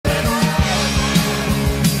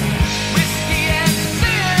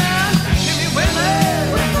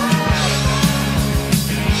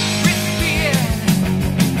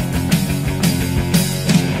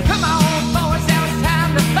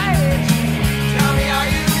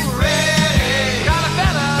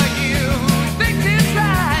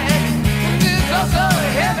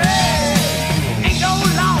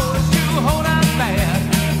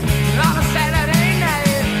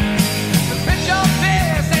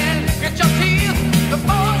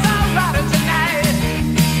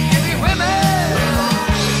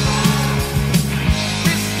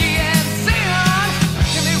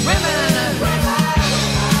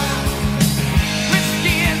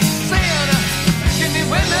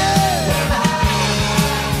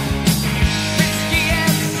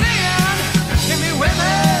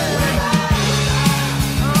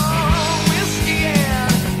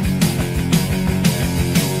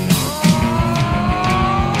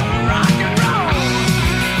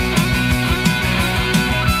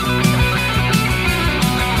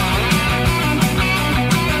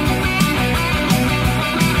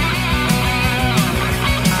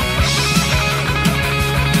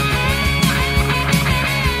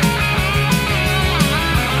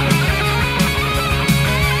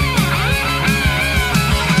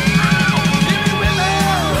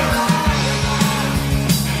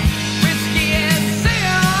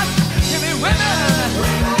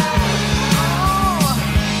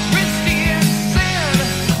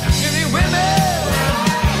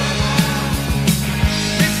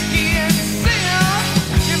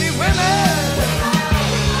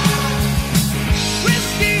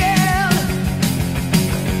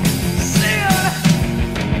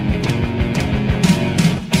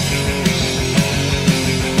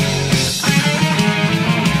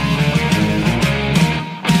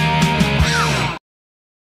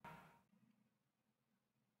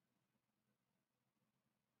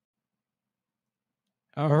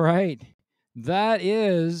All right. That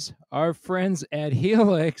is our friends at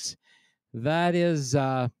Helix. That is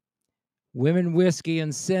Women, Whiskey,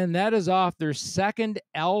 and Sin. That is off their second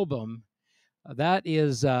album. That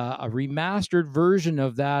is a remastered version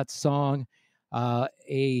of that song.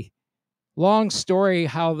 A long story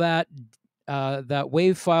how that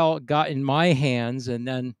wave file got in my hands, and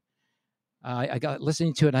then I got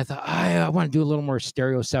listening to it, and I thought, I want to do a little more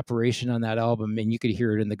stereo separation on that album, and you could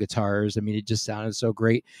hear it in the guitars. I mean, it just sounded so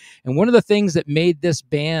great. And one of the things that made this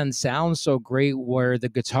band sound so great were the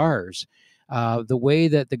guitars. The way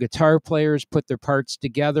that the guitar players put their parts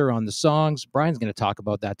together on the songs. Brian's going to talk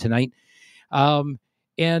about that tonight.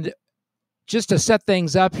 And just to set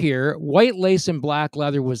things up here, White Lace and Black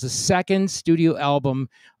Leather was the second studio album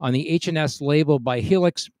on the H&S label by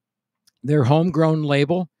Helix, their homegrown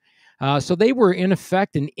label. So they were, in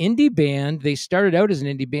effect, an indie band. They started out as an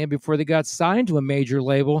indie band before they got signed to a major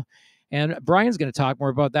label. And Brian's going to talk more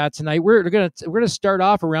about that tonight. We're going to start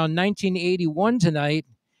off around 1981 tonight.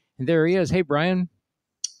 And there he is. Hey, Brian.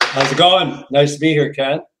 How's it going? Nice to be here,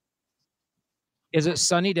 Ken. Is it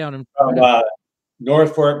sunny down in Florida?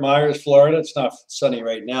 North Fort Myers, Florida. It's not sunny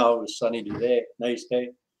right now. It was sunny today. Nice day.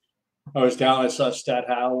 I was down. I saw Stat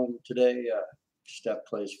Howland today. Stat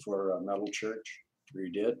plays for Metal Church.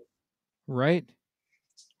 We did. Right.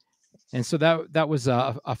 And so that was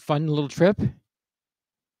a fun little trip.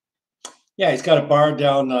 Yeah, he's got a bar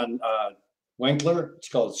down on Winkler. It's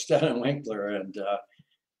called Stat and Winkler. And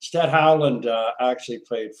Stat Howland actually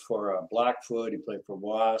played for Blackfoot. He played for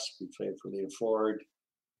Wasp. He played for Leo Ford.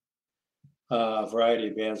 A variety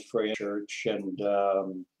of bands for Church. And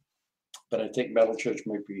but I think Metal Church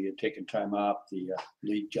might be taking time off. The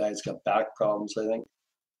lead guy's got back problems, I think.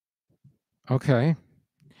 Okay.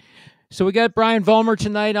 So we got Brian Vollmer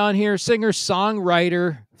tonight on here, singer,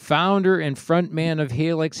 songwriter, founder, and frontman of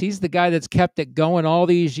Helix. He's the guy that's kept it going all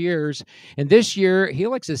these years. And this year,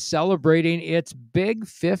 Helix is celebrating its big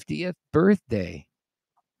 50th birthday.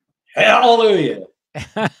 Hallelujah.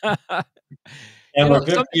 And we're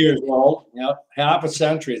 50 years old. Yep, half a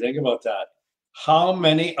century. Think about that. How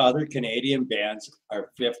many other Canadian bands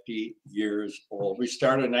are 50 years old? We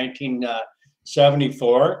started in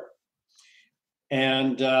 1974.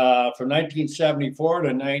 And from 1974 to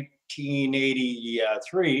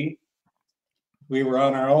 1983, we were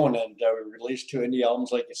on our own, and we released 2 indie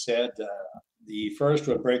albums, like you said. The first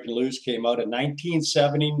one, Breaking Loose, came out in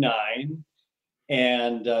 1979,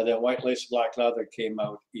 and then White Lace Black Leather came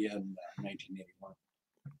out in 1981.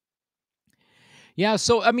 Yeah,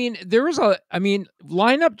 so I mean,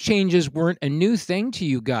 lineup changes weren't a new thing to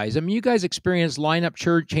you guys. I mean, you guys experienced lineup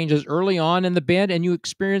changes early on in the band, and you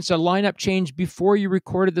experienced a lineup change before you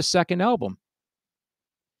recorded the second album.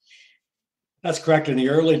 That's correct. In the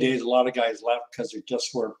early days, a lot of guys left because they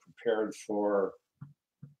just weren't prepared for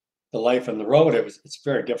the life on the road. It's a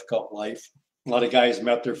very difficult life. A lot of guys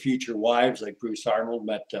met their future wives, like Bruce Arnold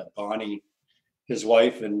met Bonnie, his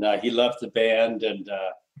wife, and he left the band, and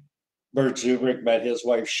Bert Zubrick met his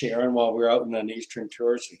wife Sharon while we were out on an Eastern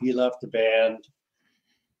tour, so he left the band.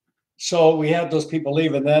 So we had those people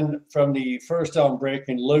leave, and then from the first album,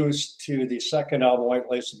 Breaking Loose, to the second album, White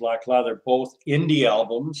Lace and Black Leather, both indie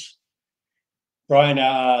albums. Brian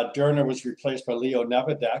Durner was replaced by Leo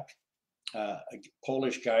Nevedek, a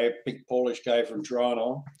Polish guy, a big Polish guy from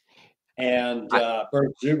Toronto. And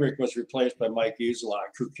Bert Zubrick was replaced by Mike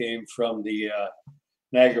Uzelak, who came from the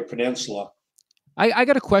Niagara Peninsula. I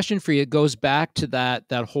got a question for you. It goes back to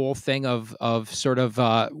that whole thing of sort of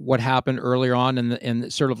what happened earlier on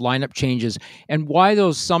and sort of lineup changes and why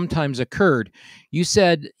those sometimes occurred. You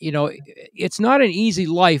said, it's not an easy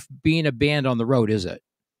life being a band on the road, is it?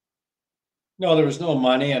 No, there was no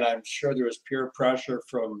money, and I'm sure there was peer pressure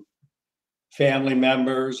from family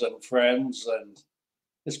members and friends, and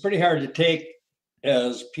it's pretty hard to take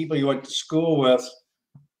as people you went to school with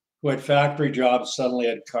who had factory jobs suddenly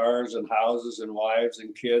had cars and houses and wives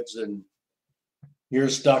and kids, and you're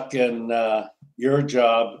stuck in your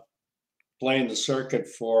job playing the circuit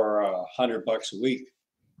for $100 a week.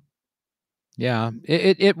 Yeah,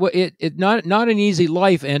 it not an easy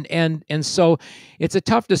life, and so it's a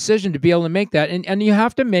tough decision to be able to make that, and you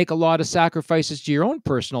have to make a lot of sacrifices to your own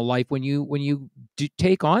personal life when you do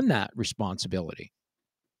take on that responsibility.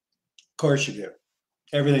 Of course you do.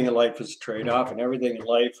 Everything in life is a trade-off, and everything in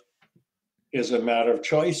life is a matter of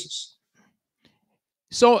choices.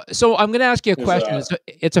 So I'm going to ask you a question.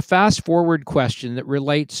 It's a fast forward question that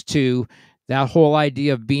relates to that whole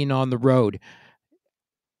idea of being on the road.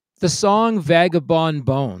 The song "Vagabond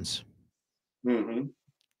Bones." Mm-hmm.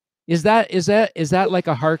 Is that like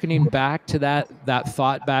a hearkening back to that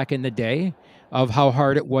thought back in the day of how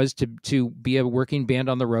hard it was to be a working band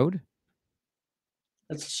on the road?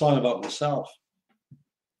 It's a song about myself.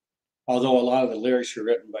 Although a lot of the lyrics are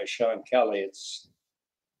written by Sean Kelly, it's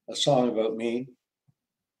a song about me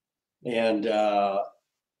and the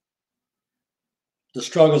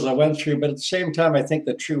struggles I went through. But at the same time, I think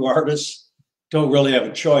the true artists don't really have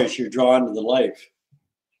a choice. You're drawn to the life.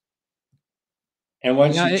 And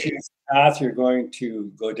once Yeah, you choose the path you're going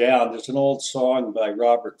to go down, there's an old song by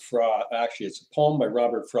Robert Frost. Actually, it's a poem by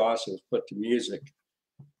Robert Frost that was put to music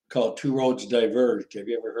called Two Roads Diverged. Have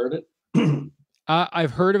you ever heard it?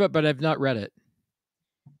 I've heard of it, but I've not read it.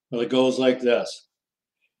 Well, it goes like this.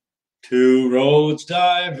 Two roads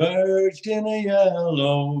diverged in a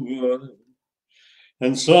yellow wood,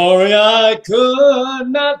 and sorry I could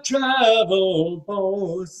not travel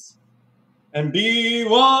both. And be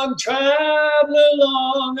one traveler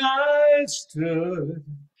long I stood,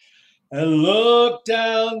 and looked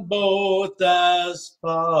down both as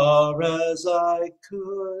far as I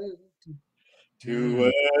could, to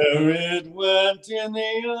where it went in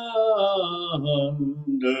the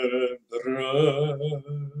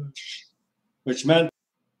underbrush. Which meant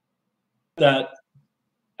that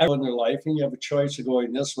everyone in their life, and you have a choice of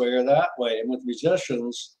going this way or that way. And with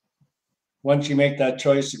musicians, once you make that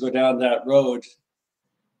choice to go down that road,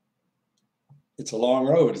 it's a long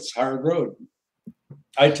road. It's a hard road.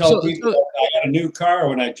 I tell people I got a new car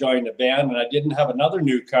when I joined the band, and I didn't have another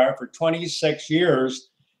new car for 26 years.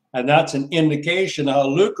 And that's an indication of how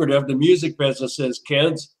lucrative the music business is,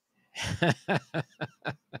 kids.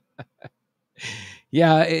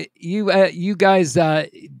 Yeah, you guys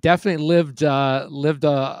definitely lived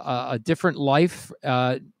a different life,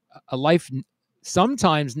 a life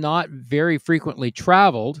sometimes not very frequently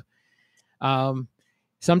traveled.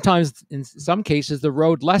 Sometimes, in some cases, the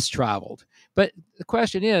road less traveled. But the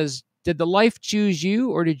question is, did the life choose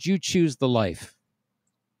you, or did you choose the life?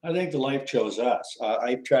 I think the life chose us.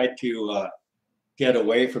 I tried to get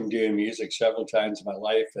away from doing music several times in my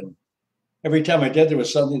life, and every time I did, there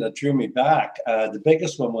was something that drew me back. The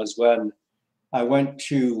biggest one was when I went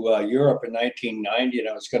to Europe in 1990, and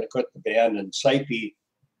I was going to quit the band, and Sipey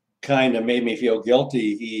kind of made me feel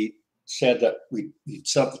guilty. He said that he'd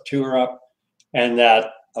set the tour up and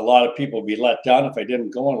that a lot of people would be let down if I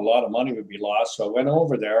didn't go, and a lot of money would be lost. So I went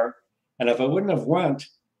over there, and if I wouldn't have went,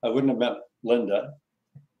 I wouldn't have met Linda,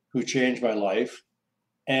 who changed my life.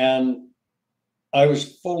 And I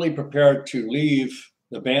was fully prepared to leave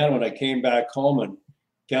the band when I came back home. And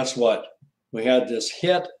guess what? We had this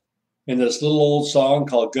hit in this little old song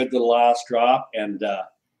called Good to the Last Drop. And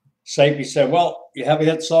Sipey said, well, you have a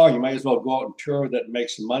hit song. You might as well go out and tour with it and make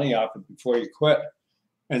some money off it before you quit.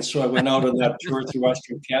 And so I went out on that tour through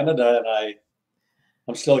Western Canada, and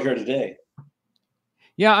I'm still here today.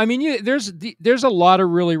 Yeah, I mean, there's a lot of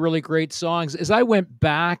really, really great songs. As I went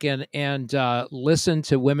back and listened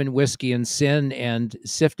to Women, Whiskey, and Sin and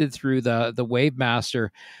sifted through the Wave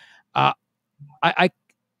Master, I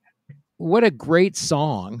what a great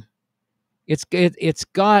song! It's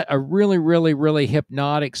got a really, really, really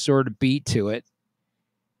hypnotic sort of beat to it,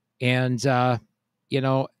 and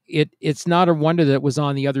it's not a wonder that it was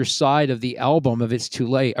on the other side of the album of It's Too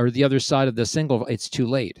Late, or the other side of the single It's Too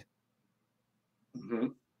Late. Mm-hmm.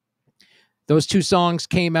 Those two songs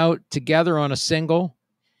came out together on a single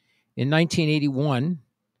in 1981.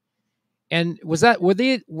 And were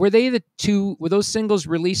those singles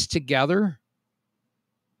released together?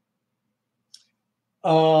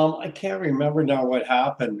 I can't remember now what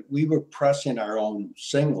happened. We were pressing our own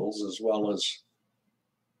singles as well as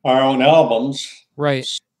our own albums. Right.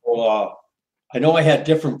 So I know I had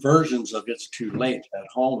different versions of It's Too Late at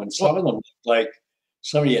home, and some of them, like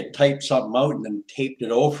somebody had typed something out and then taped it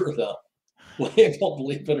over the label,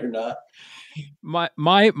 believe it or not.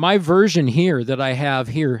 My version here that I have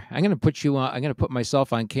here, I'm going to put you on. I'm going to put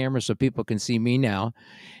myself on camera so people can see me now,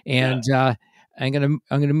 and I'm going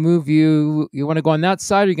to move you. You want to go on that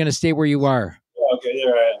side, or are you going to stay where you are? Okay,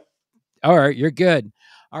 there I am. All right, you're good.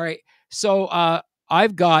 All right, so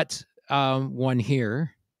I've got one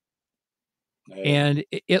here, and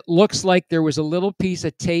it looks like there was a little piece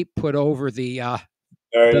of tape put over there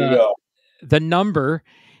you go. The number,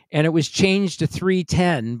 and it was changed to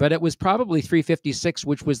 310, but it was probably 356,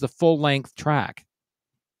 which was the full-length track.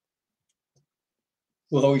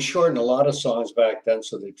 Well, we shortened a lot of songs back then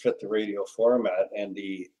so they'd fit the radio format, and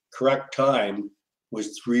the correct time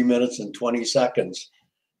was 3 minutes and 20 seconds.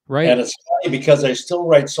 Right. And it's funny because I still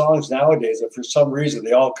write songs nowadays that for some reason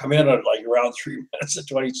they all come in at like around 3 minutes and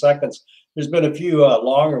 20 seconds. There's been a few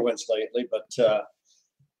longer ones lately, but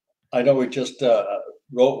I know we just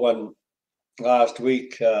wrote one last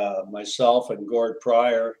week, myself and Gord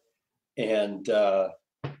Pryor, and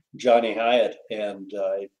Johnny Hyatt, and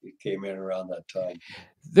it came in around that time.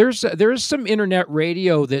 There's some internet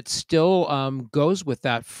radio that still goes with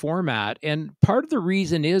that format, and part of the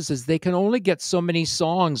reason is they can only get so many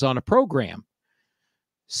songs on a program,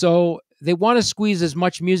 so they want to squeeze as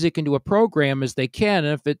much music into a program as they can.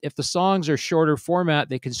 And if the songs are shorter format,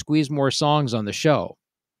 they can squeeze more songs on the show.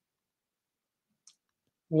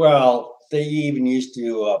 Well, they even used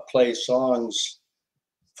to play songs.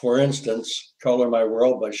 For instance, "Color My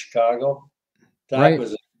World" by Chicago. Right.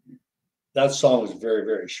 That song was very,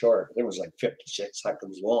 very short. It was like 56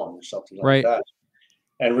 seconds long or something like Right. that.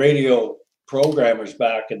 And radio programmers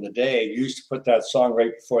back in the day used to put that song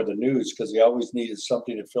right before the news because they always needed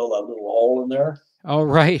something to fill that little hole in there. Oh,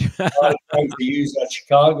 right. A lot of times they use that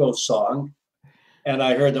Chicago song. And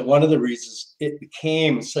I heard that one of the reasons it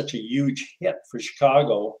became such a huge hit for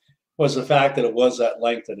Chicago was the fact that it was that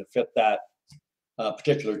length and it fit that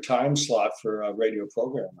particular time slot for radio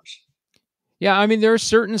programmers. Yeah, I mean there are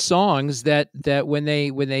certain songs that when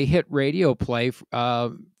they hit radio play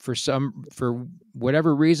for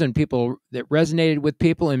whatever reason people that resonated with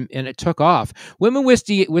people and it took off. Women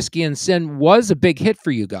Whiskey and Sin was a big hit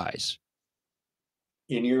for you guys.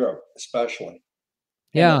 In Europe, especially.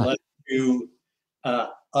 Yeah. And it led to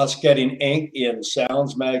us getting ink in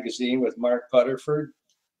Sounds magazine with Mark Putterford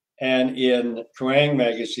and in Kerrang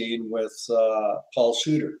magazine with Paul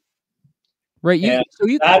Suter. Right. So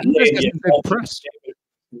you guys got some good press.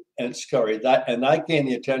 That gained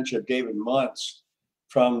the attention of David Muntz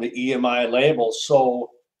from the EMI label.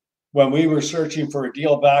 So when we were searching for a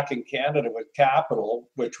deal back in Canada with Capitol,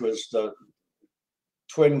 which was the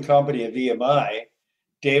twin company of EMI,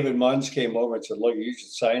 David Muntz came over and said, "Look, you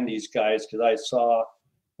should sign these guys because I saw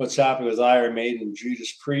what's happening with Iron Maiden and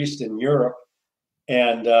Judas Priest in Europe,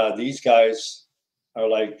 and these guys are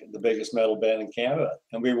like the biggest metal band in Canada."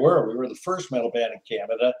 And we were the first metal band in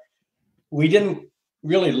Canada. We didn't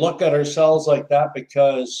really look at ourselves like that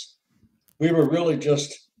because we were really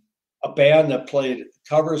just a band that played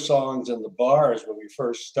cover songs in the bars when we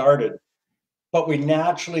first started, but we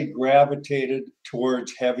naturally gravitated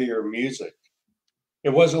towards heavier music. It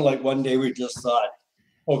wasn't like one day we just thought,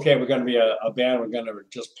 okay, we're going to be a band, we're going to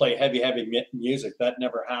just play heavy music. That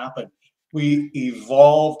never happened. We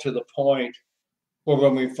evolved to the point where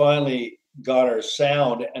when we finally got our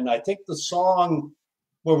sound, and I think the song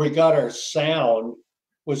where we got our sound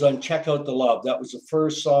was on Check Out the Love. That was the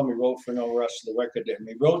first song we wrote for No Rest for the Wicked. And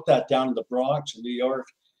we wrote that down in the Bronx in New York.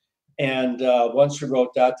 And once we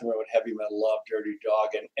wrote that, then we wrote Heavy Metal Love, Dirty Dog.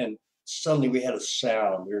 And suddenly we had a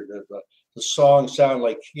sound. The song sounded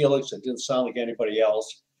like HELIX. It didn't sound like anybody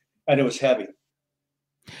else. And it was heavy.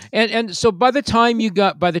 And so by the time you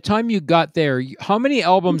got there, how many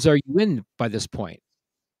albums are you in by this point?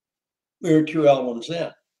 We were 2 albums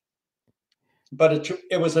in. But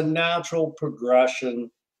it was a natural progression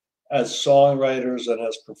as songwriters and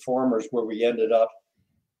as performers where we ended up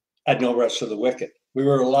at No Rest for the Wicked. We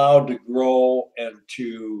were allowed to grow and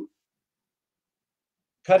to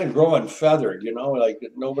kind of grow unfeathered, like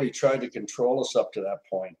nobody tried to control us up to that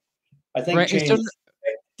point. I think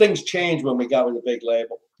things changed when we got with a big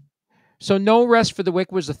label. So No Rest for the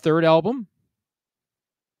Wicked was the third album?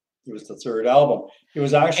 It was the third album. It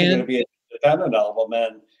was actually going to be an independent album,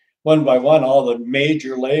 and one by one, all the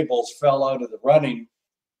major labels fell out of the running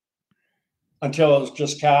until it was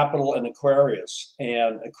just Capitol and Aquarius.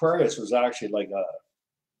 And Aquarius was actually like a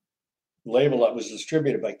label that was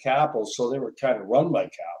distributed by Capitol, so they were kind of run by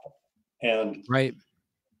Capitol. And right,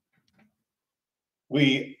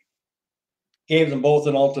 we gave them both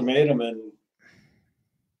an ultimatum, and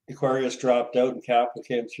Aquarius dropped out and Capitol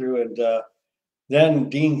came through. And then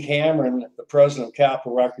Dean Cameron, the president of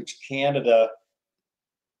Capitol Records Canada,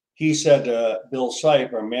 he said to Bill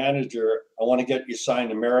Sipe, our manager, "I want to get you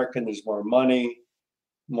signed American. There's more money,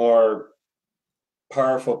 more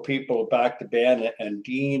powerful people back the band." And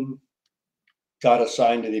Dean got us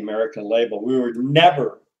signed to the American label. We were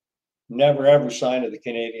never, ever signed to the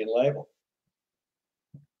Canadian label.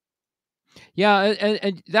 Yeah,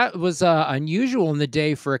 and that was unusual in the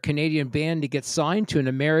day for a Canadian band to get signed to an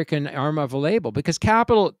American arm of a label, because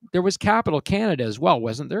there was Capitol Canada as well,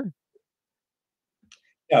 wasn't there?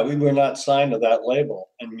 Yeah, we were not signed to that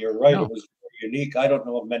label. And you're right, No. It was unique. I don't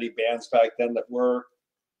know of many bands back then that were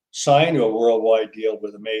signed to a worldwide deal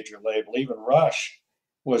with a major label. Even Rush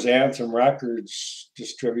was Anthem Records,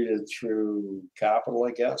 distributed through Capitol,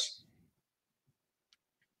 I guess.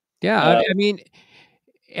 Yeah, I mean,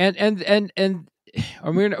 and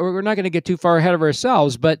we're not going to get too far ahead of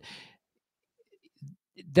ourselves, but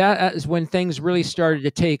that is when things really started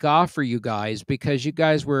to take off for you guys, because you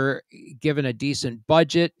guys were given a decent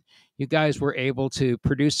budget. you guys were able to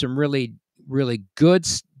produce some really, really good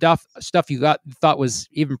stuff you thought was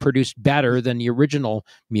even produced better than the original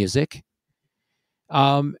music.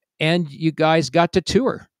 And you guys got to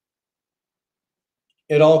tour.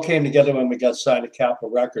 It all came together when we got signed to Capitol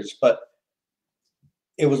Records, but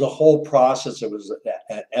it was a whole process. It was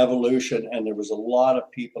an evolution, and there was a lot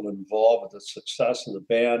of people involved with the success of the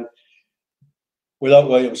band. Without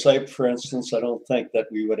William Sipe, for instance, I don't think that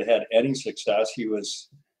we would have had any success. He was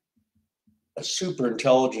a super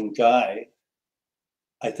intelligent guy.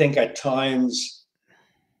 I think at times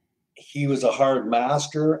he was a hard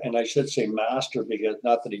master, and I should say master because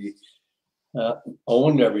not that he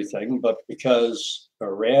owned everything, but because,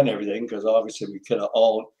 or ran everything, because obviously we could have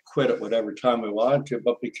all quit at whatever time we wanted to,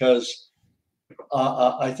 but because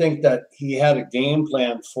I think that he had a game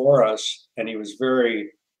plan for us, and he was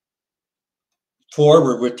very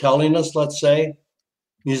forward with telling us. Let's say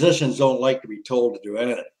musicians don't like to be told to do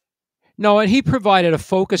anything. No, and he provided a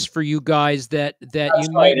focus for you guys that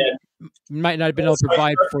you might not have been able to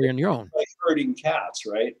provide for you on your own. Like herding cats,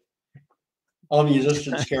 right? All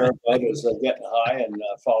musicians care about is getting high and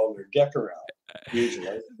following their dick around.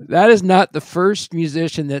 Usually, that is not the first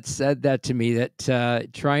musician that said that to me. That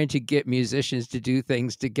trying to get musicians to do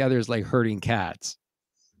things together is like herding cats.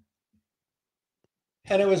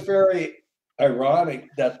 And it was very ironic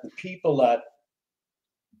that the people that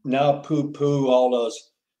now poo-poo all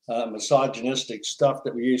those misogynistic stuff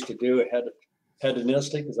that we used to do,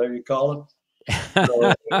 hedonistic, is that what you call it? So,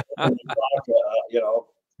 when we talk,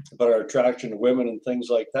 about our attraction to women and things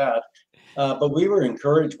like that. But we were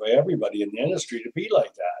encouraged by everybody in the industry to be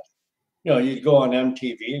like that. You'd go on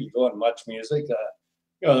MTV, you'd go on Much Music,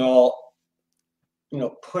 they're all,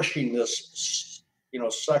 pushing this,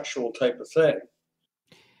 sexual type of thing.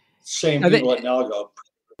 Same people that now go,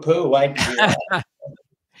 poo, why'd you do that?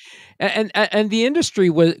 And the industry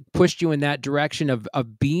pushed you in that direction of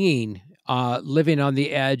being living on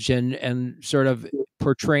the edge and sort of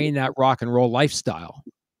portraying that rock and roll lifestyle.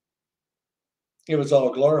 It was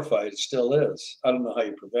all glorified. It still is. I don't know how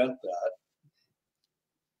you prevent that.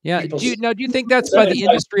 Yeah. Do you think that's by the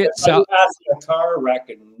industry itself? A car wreck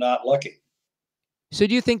and not looking. So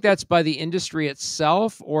do you think that's by the industry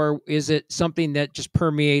itself, or is it something that just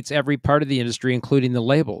permeates every part of the industry, including the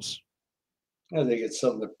labels? I think it's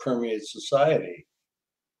something that permeates society.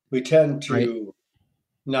 We tend to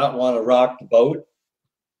not want to rock the boat,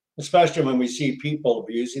 especially when we see people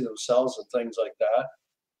abusing themselves and things like that.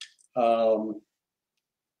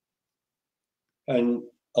 And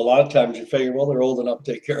a lot of times you figure, well, they're old enough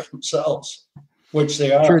to take care of themselves, which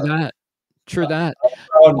they are. True that.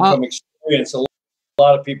 From experience, a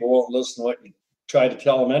lot of people won't listen to what you try to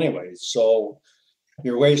tell them anyways. So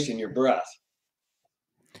you're wasting your breath.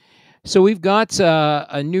 So we've got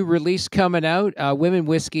a new release coming out, Women,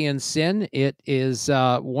 Whiskey, and Sin. It is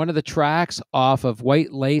one of the tracks off of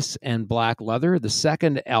White Lace and Black Leather, the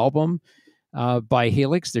second album by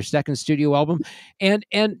HELIX, their second studio album, and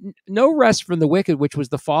No Rest from the Wicked, which was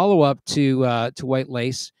the follow-up to White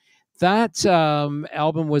Lace. That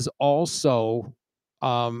album was also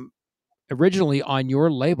originally on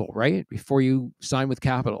your label, right? Before you signed with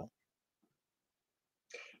Capitol.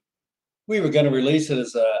 We were going to release it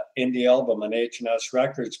as an indie album on H&S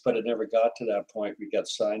Records, but it never got to that point. We got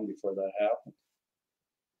signed before that happened.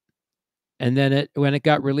 And then when it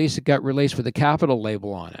got released with a Capitol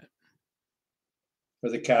label on it.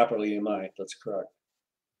 With a capital EMI, that's correct.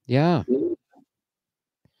 Yeah.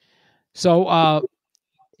 So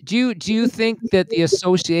do you think that the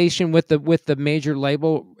association with the major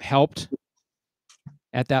label helped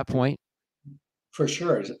at that point? For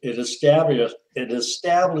sure. It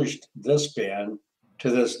established this band to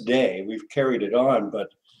this day. We've carried it on, but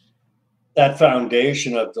that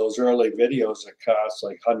foundation of those early videos that cost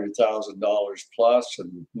like $100,000 plus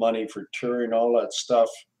and money for touring, all that stuff,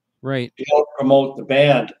 right, to help promote the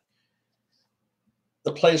band.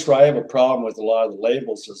 The place where I have a problem with a lot of the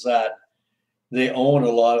labels is that they own a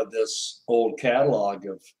lot of this old catalog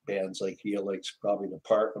of bands like HELIX, probably the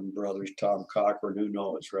Parkman Brothers, Tom Cochran, who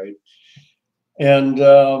knows, right? And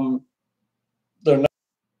they're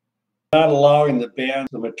not allowing the band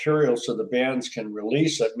the material so the bands can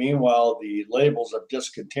release it. Meanwhile, the labels have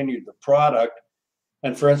discontinued the product.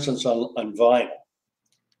 And for instance, on vinyl.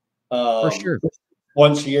 For sure.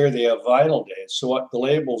 Once a year, they have vinyl days. So what the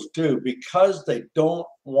labels do, because they don't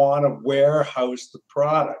want to warehouse the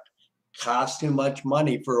product, costs too much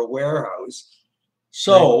money for a warehouse.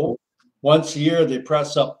 So once a year, they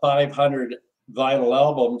press up 500 vinyl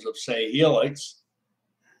albums of, say, HELIX,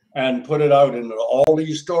 and put it out in all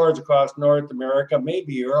these stores across North America,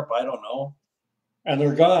 maybe Europe, I don't know. And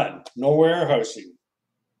they're gone, no warehousing.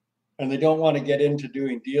 and they don't want to get into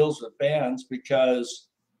doing deals with bands because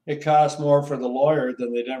it costs more for the lawyer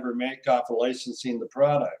than they'd ever make off of licensing the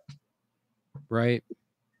product. Right.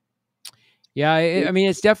 Yeah, I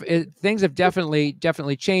mean, things have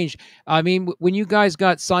definitely changed. I mean, when you guys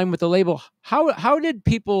got signed with the label, how did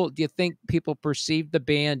people? Do you think people perceived the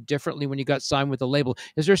band differently when you got signed with the label?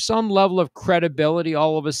 Is there some level of credibility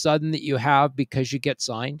all of a sudden that you have because you get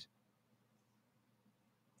signed?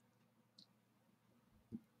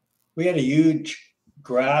 We had a huge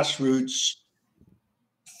grassroots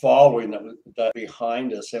following that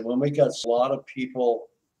behind us, and when we got a lot of people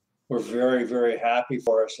were very, very happy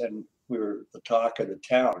for us, and we were the talk of the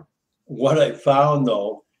town. What I found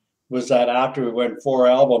though was that after we went 4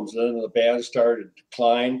 albums and then the band started to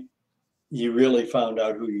decline, you really found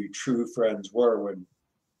out who your true friends were when,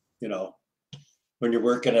 you know, when you're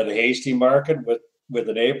working at a Hasty Market with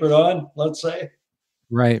an apron on, let's say.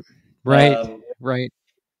 Right. Right.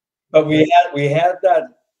 But we had that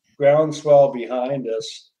groundswell behind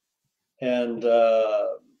us, and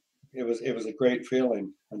it was a great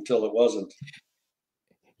feeling until it wasn't.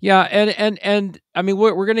 Yeah, and I mean,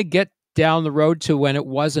 we're going to get down the road to when it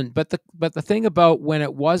wasn't, but the thing about when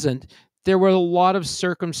it wasn't, there were a lot of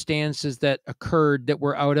circumstances that occurred that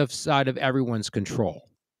were outside of everyone's control.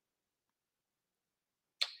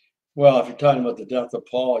 Well, if you're talking about the death of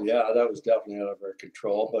Paul, yeah, that was definitely out of our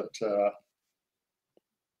control. But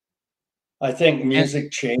I think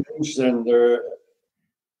music changed, and they're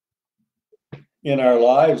in our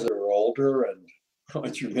lives. They're older and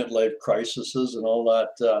going through midlife crises and all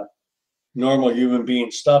that normal human being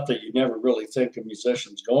stuff that you never really think a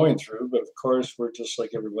musician's going through. But of course, we're just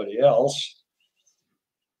like everybody else.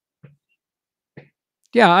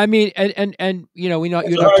 Yeah, I mean, and you know,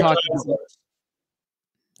 you're not talking.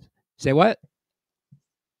 Say what?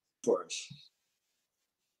 For us.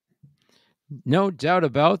 No doubt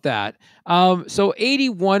about that. So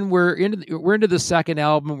 81, we're into the second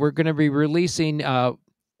album. We're going to be releasing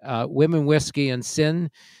Women, Whiskey, and Sin.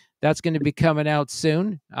 That's going to be coming out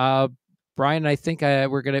soon. Brian, I think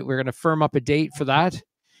we're gonna firm up a date for that,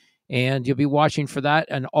 and you'll be watching for that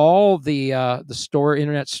and all the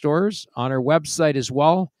internet stores on our website as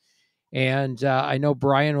well. And I know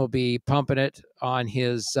Brian will be pumping it on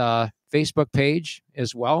his Facebook page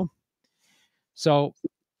as well. So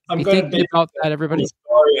I'm going to be about that, everybody. The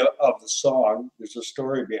story of the song. There's a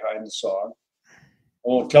story behind the song. I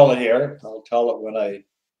won't tell it here. I'll tell it when I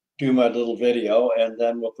do my little video, and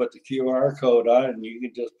then we'll put the QR code on, and you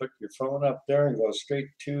can just put your phone up there and go straight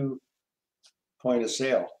to point of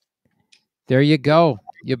sale. There you go.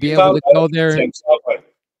 You'll be able to go there.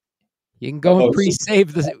 You can go and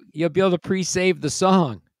pre-save the. You'll be able to pre-save the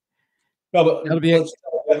song. No,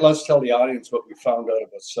 but let's tell the audience what we found out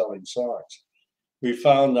about selling songs. We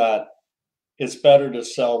found that it's better to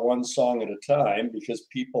sell one song at a time because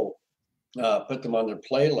people put them on their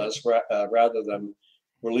playlist rather than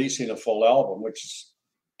releasing a full album, which is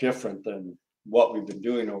different than what we've been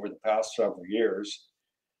doing over the past several years.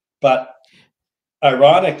 But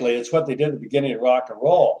ironically, it's what they did at the beginning of rock and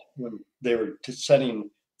roll when they were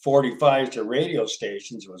sending 45s to radio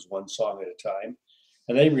stations. It was one song at a time,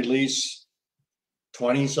 and they released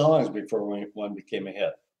 20 songs before one became a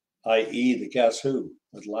hit, i.e. the Guess Who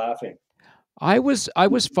was Laughing. I was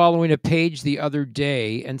following a page the other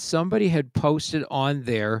day, and somebody had posted on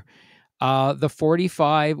there the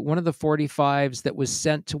 45, one of the 45s that was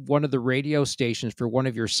sent to one of the radio stations for one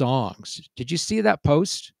of your songs. Did you see that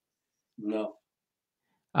post? No.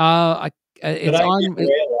 It's on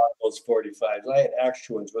those 45s. I had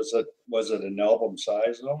extra ones. Was it an album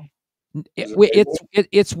size though?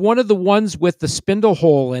 It's one of the ones with the spindle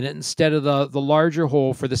hole in it instead of the larger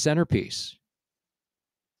hole for the centerpiece.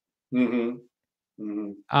 Mm-hmm.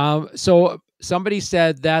 Mm-hmm. So somebody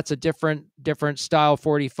said that's a different style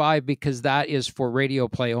 45 because that is for radio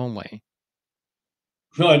play only.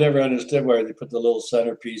 No, I never understood why they put the little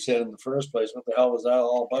centerpiece in the first place. What the hell was that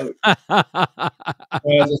all about?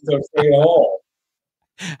 Just a straight hole.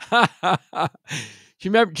 Do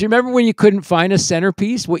you remember when you couldn't find a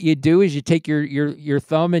centerpiece? What you do is you take your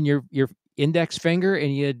thumb and your index finger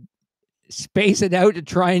and you'd space it out to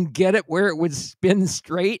try and get it where it would spin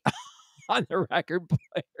straight on the record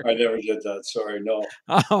player. I never did that. Sorry, no.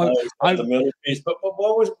 The middle piece, but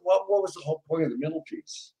what was the whole point of the middle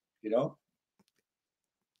piece? You know,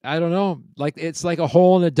 I don't know. Like it's like a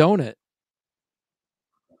hole in a donut.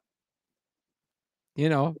 You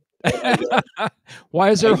know,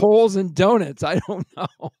 why is there holes in donuts? I don't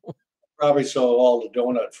know. Probably so all the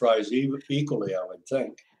donut fries equally, I would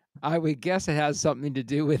think. I would guess it has something to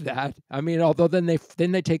do with that. I mean, although then they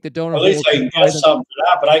take the donut At least holes. I can guess something for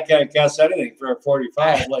that, but I can't guess anything for a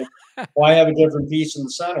 45. Like, why have a different piece in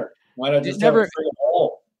the center? Why not It just have a never freaking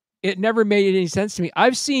hole? it never made any sense to me.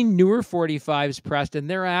 I've seen newer 45s pressed, and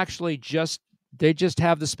they're actually they just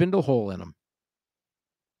have the spindle hole in them.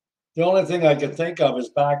 The only thing I could think of is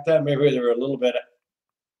back then maybe they were a little bit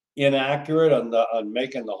inaccurate on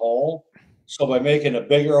making the hole. So by making a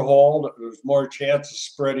bigger hole, there's more chance of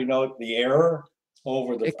spreading out the air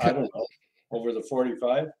over the I don't know over the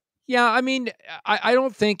 45. Yeah, I mean, I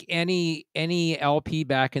don't think any LP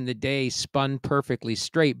back in the day spun perfectly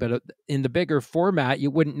straight, but in the bigger format, you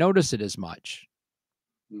wouldn't notice it as much.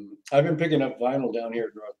 I've been picking up vinyl down here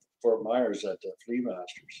at Fort Myers at the Flea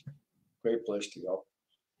Masters. Great place to go.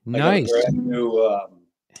 Nice. I got a brand new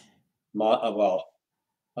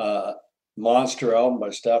Monster album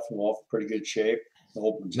by Stephen Wolf, pretty good shape. It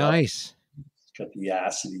opens nice. Up. It's got the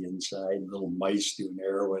acid inside, little mice doing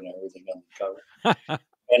heroin and everything on the cover.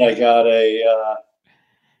 And I got a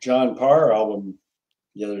John Parr album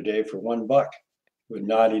the other day for $1 with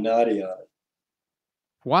Naughty Naughty on it.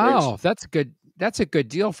 Wow, that's good. That's a good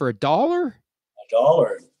deal for $1.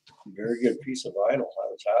 $1. Very good piece of vinyl. I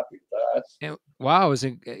was happy with that. And, wow,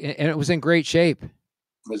 it was in great shape.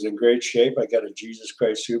 It was in great shape. I got a Jesus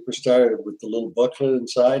Christ Superstar with the little booklet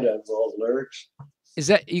inside of all the lyrics. Is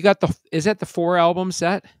that the 4-album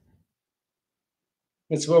set?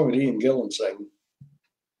 It's one with Ian Gillan singing.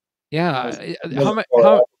 Yeah.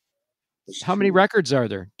 How many records are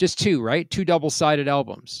there? Just 2, right? 2 double-sided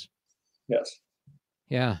albums. Yes.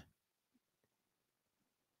 Yeah.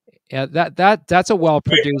 Yeah, that's a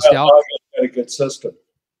well-produced album. Got a good system.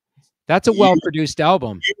 That's a well-produced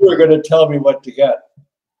album. You were going to tell me what to get.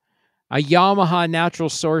 A Yamaha Natural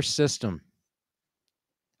Source system.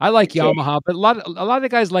 I like Yamaha, but a lot of the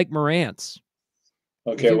guys like Marantz.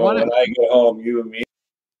 Okay, well, when I get home, you and me,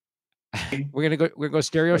 we're gonna go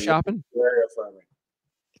stereo shopping. Stereo for me.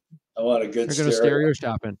 I want a good. We're gonna stereo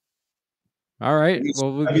shopping. All right,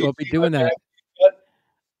 well we'll be doing that.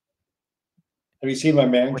 Have you seen my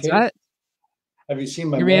man What's cave? That? Have you seen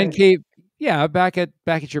my your man cave? Yeah, back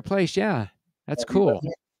at your place. Yeah, that's cool. I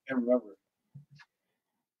can't remember.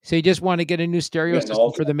 So you just want to get a new stereo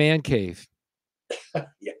system for the man cave?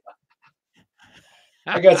 Yeah.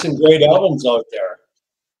 I got some great albums out there.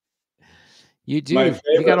 You do.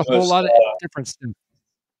 You got a whole lot of different stuff.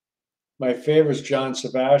 My favorite is John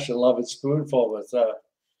Sebastian, Love It Spoonful with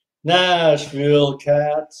Nashville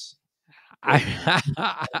Cats. That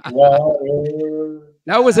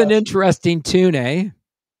was an interesting tune, eh?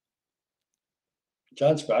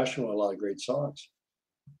 John Sebastian wrote a lot of great songs.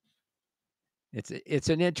 It's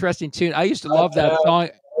an interesting tune. I used to love that song.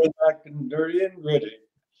 Back and dirty and gritty.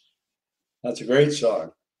 That's a great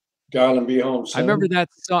song. Darling, Be Home Soon. I remember that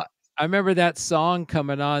song. I remember that song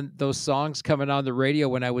coming on. Those songs coming on the radio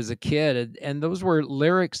when I was a kid, and those were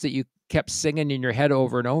lyrics that you kept singing in your head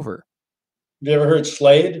over and over. Have you ever heard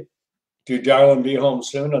Slade do "Darling, Be Home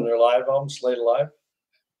Soon" on their live album, Slade Alive?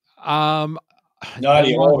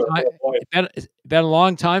 Naughty Holder. It's been a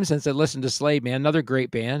long time since I listened to Slade, man. Another great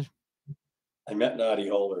band. I met Naughty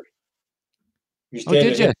Holder. We stayed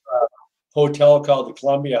did you? A hotel called the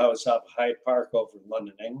Columbia House up Hyde Park over in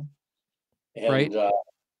London, England. And right.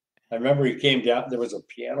 I remember he came down. There was a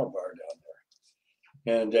piano bar down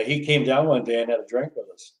there, and he came down one day and had a drink with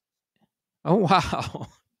us. Oh wow,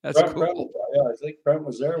 that's cool. Brent, yeah, I think Brent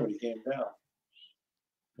was there when he came down.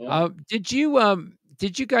 Yeah. Did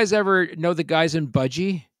you guys ever know the guys in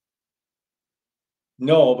Budgie?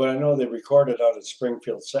 No, but I know they recorded out at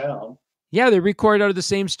Springfield Sound. Yeah, they recorded out of the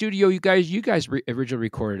same studio you guys originally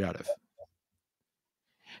recorded out of.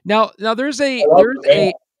 Now there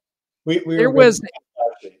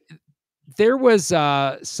was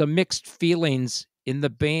some mixed feelings in the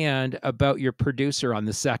band about your producer on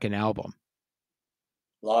the second album.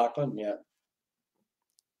 Lachlan, yeah.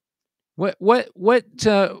 Do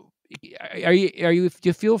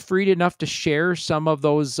you feel free enough to share some of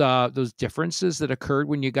those differences that occurred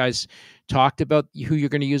when you guys talked about who you're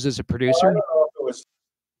going to use as a producer? I don't know if it was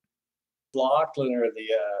Lachlan or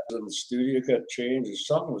in the studio got changed or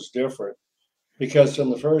something was different, because from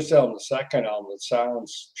the first album, the second album, the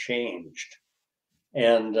sounds changed,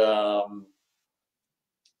 and I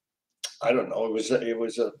don't know. It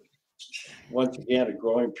was a once again a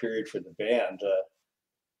growing period for the band.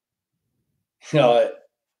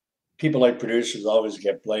 People like producers always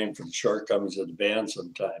get blamed for the shortcomings of the band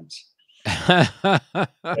sometimes.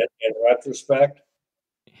 in retrospect,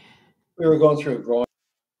 we were going through a growing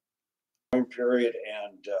period,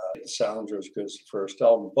 and the sounds were as good as the first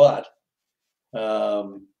album. But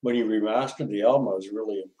When he remastered the album, I was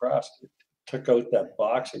really impressed. It took out that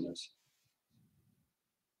boxiness.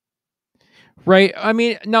 Right. I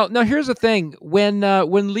mean, now here's the thing. When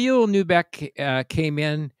Leo Newbeck came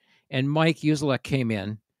in and Mike Uselek came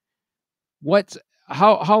in,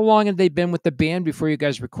 how long had they been with the band before you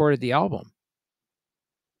guys recorded the album?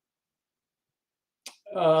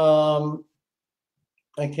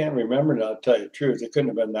 I can't remember now, to tell you the truth. It couldn't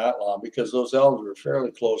have been that long because those albums were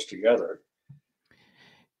fairly close together.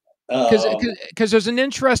 Because there's an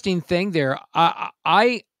interesting thing there.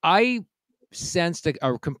 I sensed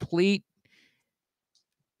a complete,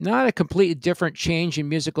 not a completely different change in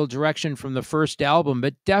musical direction from the first album,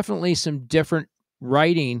 but definitely some different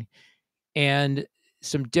writing and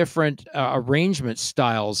some different arrangement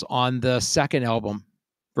styles on the second album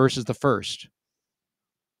versus the first.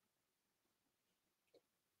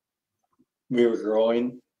 We were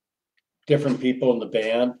growing, different people in the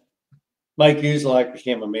band. Mike Uselak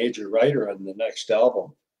became a major writer on the next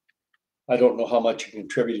album. I don't know how much he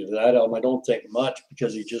contributed to that album. I don't think much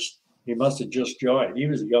because he must have just joined. He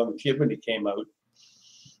was a young kid when he came out.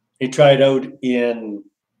 He tried out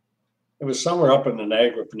it was somewhere up in the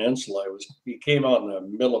Niagara Peninsula. He came out in the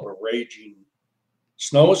middle of a raging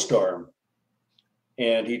snowstorm,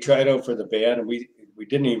 and he tried out for the band, and we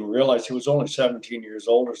didn't even realize he was only 17 years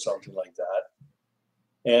old or something like that.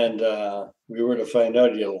 And we were to find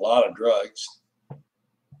out he had a lot of drugs.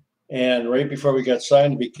 And right before we got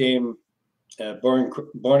signed, he became a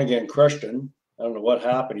born again Christian. I don't know what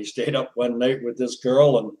happened. He stayed up one night with this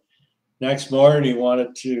girl, and next morning he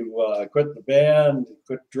wanted to quit the band,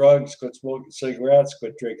 quit drugs, quit smoking cigarettes,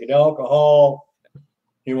 quit drinking alcohol.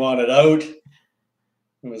 He wanted out. It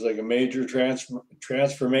was like a major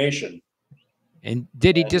transformation. And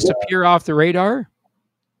did he disappear off the radar?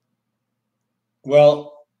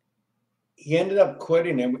 Well, he ended up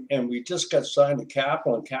quitting, and we just got signed to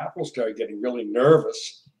Capitol, and Capitol started getting really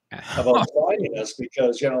nervous about signing us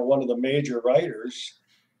because, one of the major writers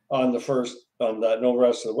on that No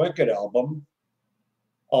Rest of the Wicked album,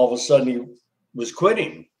 all of a sudden he was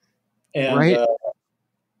quitting. And right.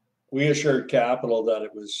 We assured Capitol that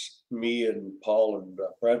it was me and Paul and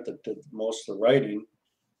Brent that did most of the writing,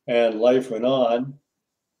 and life went on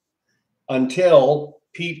until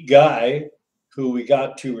Pete Guy, who we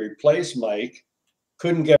got to replace Mike,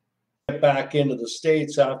 couldn't get back into the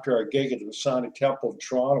States after our gig at the Masonic Temple in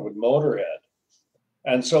Toronto with Motorhead.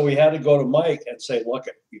 And so we had to go to Mike and say, look,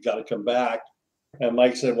 you got to come back. And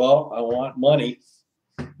Mike said, well, I want money.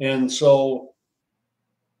 And so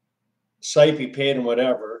Sipey paid him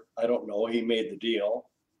whatever. I don't know. He made the deal.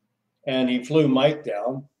 And he flew Mike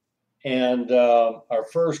down. And our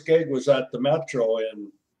first gig was at the Metro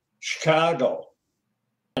in Chicago.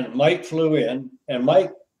 And Mike flew in, and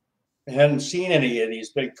Mike hadn't seen any of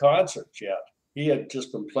these big concerts yet. He had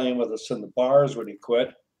just been playing with us in the bars when he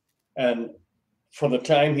quit. And from the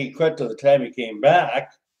time he quit to the time he came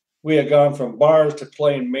back, we had gone from bars to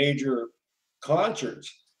playing major concerts.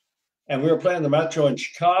 And we were playing the Metro in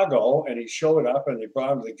Chicago, and he showed up, and they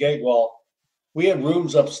brought him to the gig. Well, we had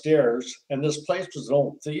rooms upstairs, and this place was an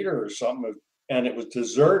old theater or something, and it was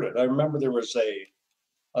deserted. I remember there was a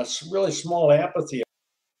really small amphitheater,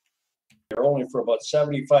 only for about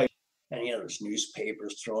 75, and there's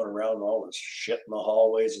newspapers thrown around, all this shit in the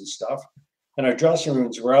hallways and stuff. And our dressing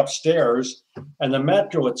rooms were upstairs, and the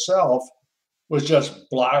Metro itself was just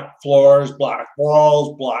black floors, black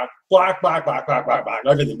walls, black.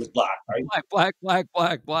 Everything was black, right?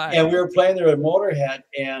 Black. And we were playing there with Motorhead,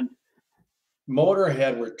 and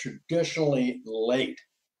Motorhead were traditionally late.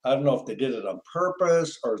 I don't know if they did it on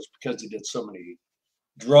purpose or it's because they did so many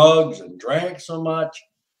drugs and drank so much.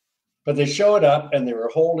 But they showed up and they were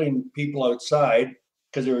holding people outside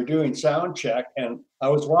because they were doing sound check. And I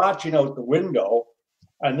was watching out the window,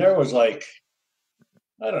 and there was like,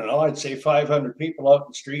 I don't know, I'd say 500 people out in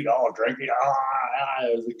the street all drinking.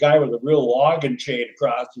 There was a guy with a real logging chain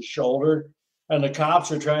across his shoulder, and the cops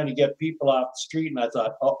were trying to get people off the street. And I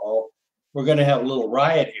thought, uh-oh, we're going to have a little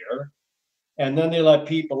riot here. And then they let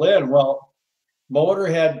people in. Well,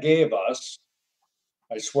 Motorhead gave us,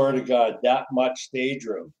 I swear to God, that much stage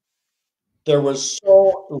room. There was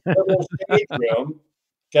so little stage room.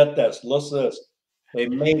 Get this, listen to this. They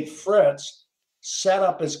made Fritz set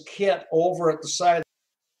up his kit over at the side of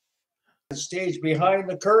the stage behind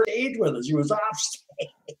the curtain stage with us. He was off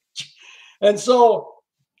stage. And so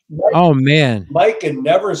Mike had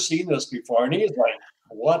never seen this before. And he's like,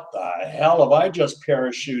 what the hell have I just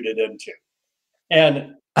parachuted into?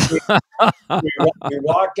 And we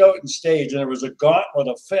walked out on stage, and there was a gauntlet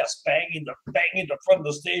of fists banging the front of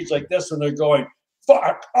the stage like this, and they're going,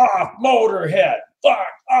 fuck off, Motorhead. fuck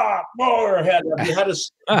off, Motorhead. You had to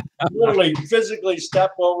literally physically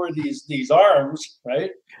step over these arms,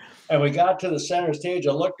 right? And we got to the center stage.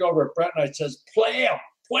 I looked over at Brent and I says, play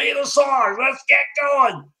the song, let's get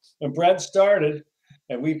going. And Brent started,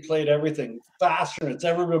 and we played everything faster than it's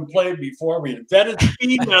ever been played before. We invented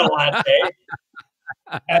speed metal that day.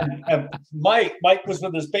 And Mike was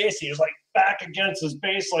with his bass. He was like back against his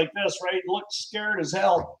bass like this, right? Looked scared as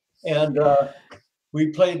hell. And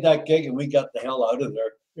we played that gig and we got the hell out of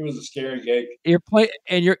there. It was a scary gig.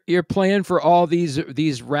 You're playing for all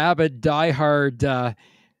these rabid diehard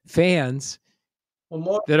fans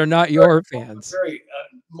that are not your fans.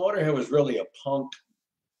 Motorhead was really a punk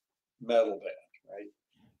metal band, right?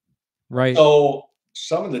 Right. So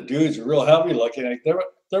some of the dudes were real heavy looking. Like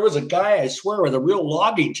there was a guy, I swear, with a real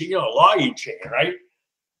logging chain, right?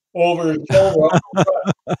 Over his shoulder.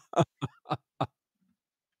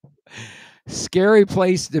 Scary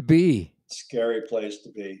place to be. Scary place to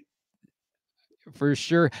be. For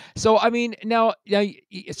sure. So I mean, now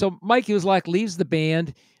so Mike Uselak leaves the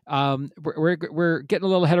band. We're getting a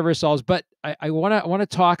little ahead of ourselves, but I want to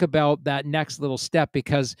talk about that next little step,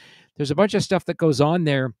 because there's a bunch of stuff that goes on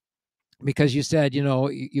there. Because you said,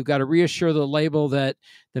 you've got to reassure the label that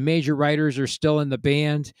the major writers are still in the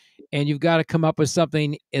band, and you've got to come up with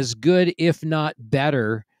something as good, if not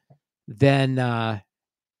better, than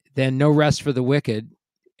No Rest for the Wicked.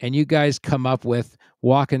 And you guys come up with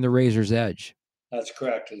Walking the Razor's Edge. That's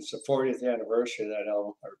correct. It's the 40th anniversary of that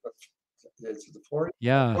album. It's the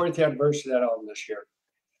 40th anniversary of that album this year.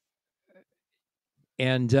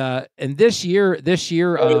 And this year, it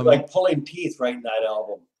was like pulling teeth writing that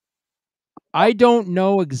album. I don't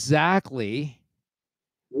know exactly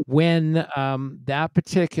when that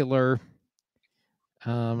particular.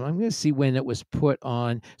 I'm going to see when it was put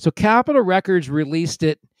on. So Capitol Records released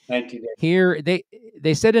it here. They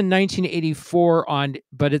said in 1984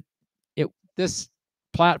 but this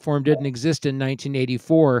platform didn't exist in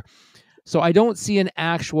 1984. So I don't see an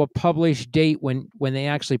actual published date when they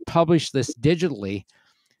actually published this digitally.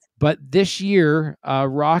 But this year,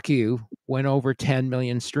 Rock You went over 10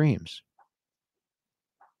 million streams.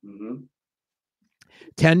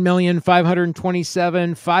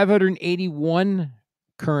 10,527,581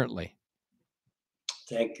 currently.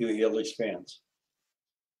 Thank you, HELIX fans.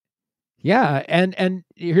 Yeah, and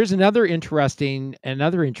here's another interesting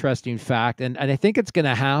fact, and I think it's going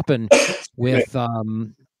to happen with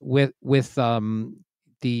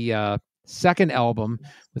the second album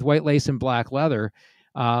with White Lace and Black Leather.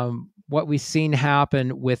 What we've seen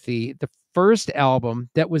happen with the first album,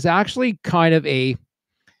 that was actually kind of a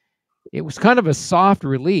soft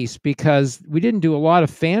release, because we didn't do a lot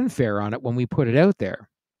of fanfare on it when we put it out there.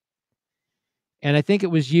 And I think it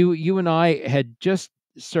was you and I had just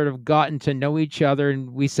sort of gotten to know each other,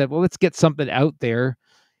 and we said, well, let's get something out there.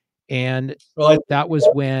 And that was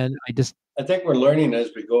when I think we're learning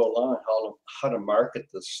as we go along how to market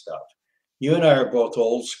this stuff. You and I are both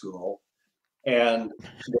old school, and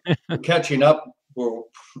we're catching up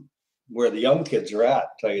where the young kids are at,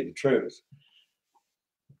 to tell you the truth.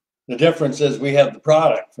 The difference is we have the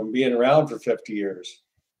product from being around for 50 years.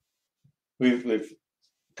 We've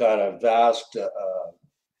got a vast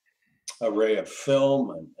array of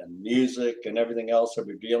film and music and everything else that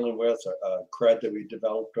we're dealing with, cred that we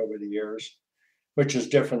developed over the years, which is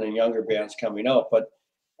different than younger bands coming out. But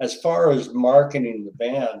as far as marketing the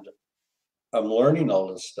band, I'm learning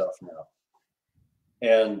all this stuff now.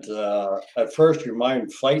 And at first, your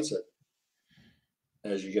mind fights it.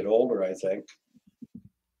 As you get older, I think.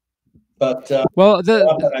 But I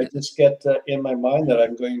just get in my mind that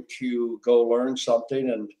I'm going to go learn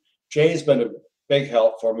something. And Jay's been a big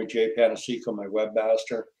help for me, Jay Panasico, my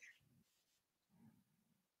webmaster,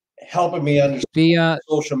 helping me understand how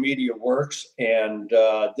social media works. And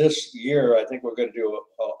this year, I think I'm going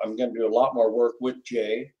to do a lot more work with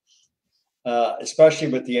Jay, especially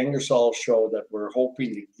with the Ingersoll show that we're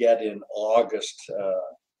hoping to get in August.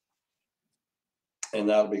 And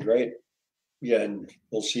that'll be great. Yeah, and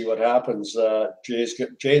we'll see what happens. Jay's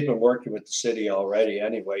been working with the city already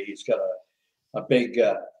anyway. He's got a big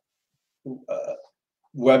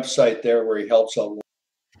website there where he helps out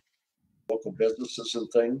local businesses and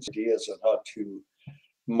things, ideas on how to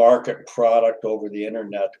market product over the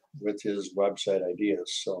internet with his website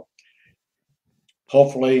ideas. So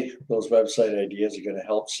hopefully those website ideas are going to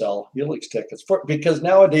help sell HELIX tickets, because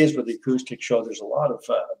nowadays with the acoustic show, there's a lot of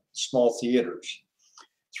small theaters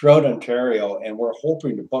throughout Ontario, and we're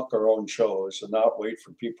hoping to book our own shows and not wait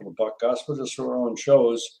for people to book us. We'll just do our own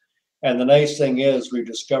shows. And the nice thing is we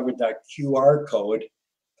discovered that QR code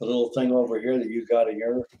the little thing over here that you got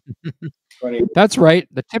here. That's right.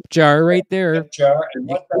 The tip jar right there. Tip jar. And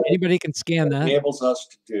what anybody can scan that. enables us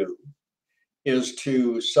to do is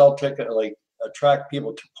to sell ticket, like attract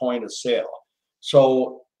people to point of sale.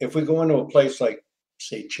 So if we go into a place like,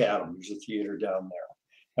 say, Chatham, there's a theater down there,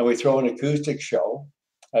 and we throw an acoustic show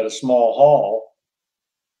at a small hall,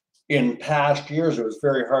 in past years, it was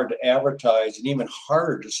very hard to advertise and even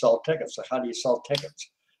harder to sell tickets. So how do you sell tickets?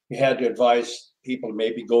 You had to advise people to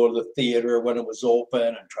maybe go to the theater when it was open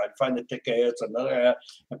and try to find the tickets. And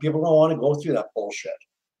people don't want to go through that bullshit.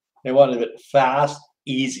 They wanted it fast,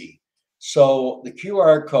 easy. So the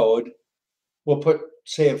QR code will put,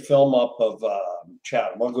 say, a film up of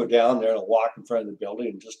Chatham. I'll go down there and I'll walk in front of the building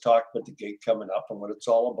and just talk about the gig coming up and what it's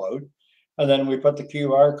all about. And then we put the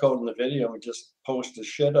QR code in the video and we just post the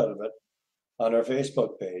shit out of it on our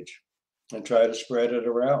Facebook page and try to spread it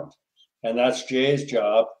around. And that's Jay's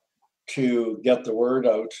job, to get the word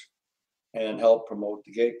out and help promote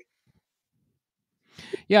the gig.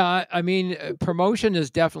 Yeah, I mean, promotion has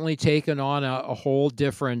definitely taken on a whole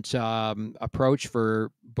different approach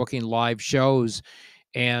for booking live shows,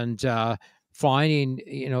 and finding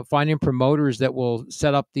promoters that will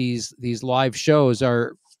set up these live shows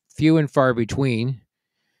are few and far between.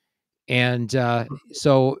 And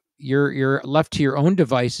so you're left to your own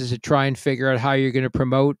devices to try and figure out how you're going to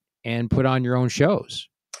promote and put on your own shows.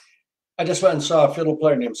 I just went and saw a fiddle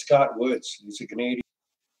player named Scott Woods. He's a Canadian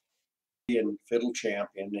fiddle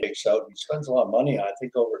champion. He takes out, he spends a lot of money on, I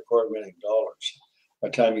think over $250,000 by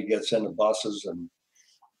the time he gets into buses and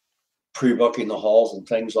pre-booking the halls and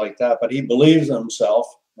things like that. But he believes in himself,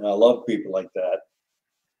 and I love people like that,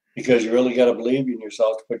 because you really got to believe in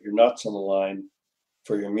yourself to put your nuts on the line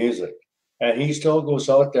for your music. And he still goes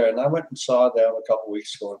out there. And I went and saw them a couple of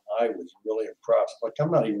weeks ago, and I was really impressed. Like,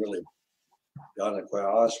 I'm not even really, quite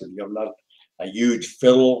honest with you, I'm not a huge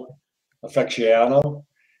fiddle aficionado,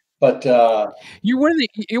 but you're one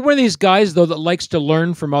of these guys though that likes to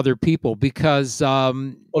learn from other people, because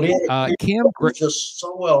Cam was just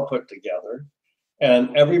so well put together,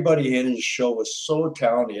 and everybody in his show was so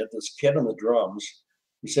talented. He had this kid on the drums.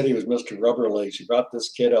 He said he was Mr. Rubber Legs. He brought this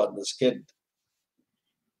kid out, and this kid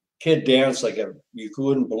danced like you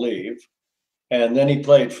couldn't believe. And then he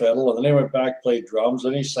played fiddle, and then he went back, played drums,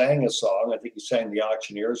 and he sang a song. I think he sang the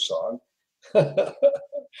Auctioneer's song.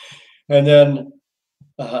 And then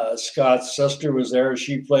Scott's sister was there.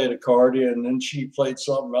 She played accordion, and then she played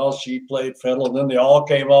something else. She played fiddle, and then they all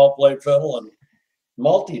came out and played fiddle, and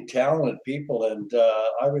multi-talented people. And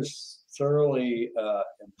I was thoroughly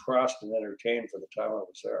impressed and entertained for the time I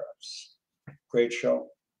was there. It was a great show.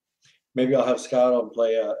 Maybe I'll have Scott on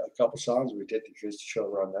play a couple songs we did the acoustic show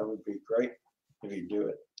run. That would be great if he'd do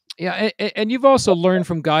it. Yeah, and you've also learned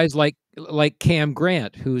from guys like Cam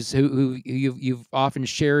Grant, who you've often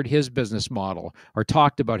shared his business model or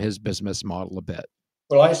talked about his business model a bit.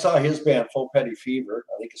 Well, I saw his band Full Petty Fever.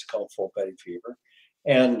 I think it's called Full Petty Fever,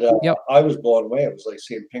 and yep. I was blown away. It was like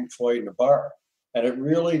seeing Pink Floyd in a bar, and it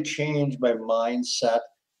really changed my mindset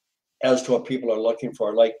as to what people are looking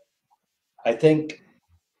for. Like, I think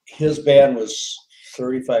his band was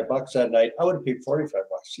 $35 that night. I would have paid $45 to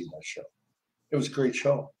see that show. It was a great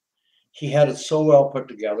show. He had it so well put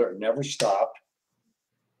together. It never stopped.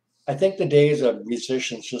 I think the days of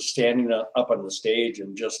musicians just standing up on the stage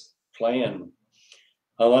and just playing,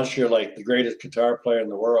 unless you're like the greatest guitar player in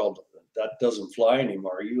the world, that doesn't fly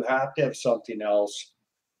anymore. You have to have something else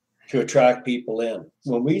to attract people in.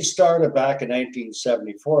 When we started back in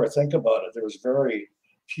 1974, think about it, there was very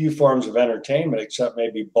few forms of entertainment except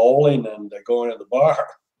maybe bowling and going to the bar.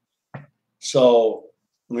 So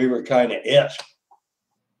we were kind of it.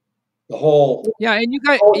 The whole and you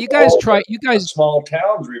guys small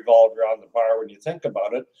towns revolved around the bar when you think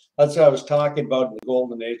about it. That's what I was talking about in the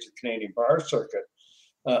golden age of the Canadian bar circuit.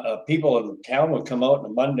 People in town would come out on a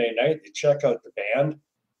Monday night, they check out the band,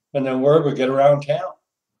 and then word would get around town.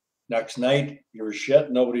 Next night you were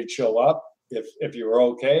shit, nobody'd show up. If you were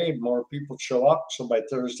okay, more people show up. So by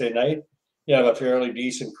Thursday night, you have a fairly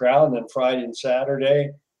decent crowd, and then Friday and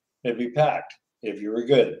Saturday it'd be packed if you were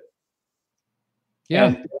good.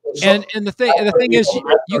 Yeah, and the thing is,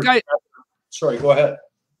 you guys. Sorry, go ahead.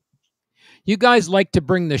 You guys like to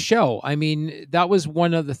bring the show. I mean, that was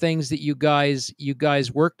one of the things that you guys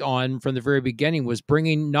worked on from the very beginning, was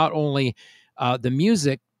bringing not only the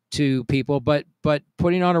music to people, but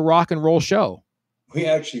putting on a rock and roll show. We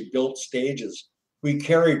actually built stages. We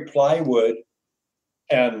carried plywood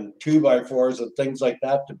and 2x4s and things like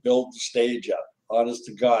that to build the stage up. Honest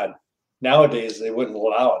to God. Nowadays, they wouldn't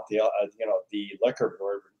allow it. The liquor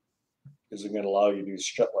board isn't going to allow you to do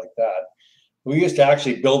shit like that. We used to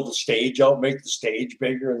actually build the stage out, make the stage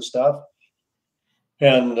bigger and stuff.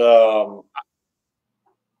 And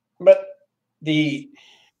but if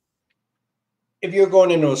you're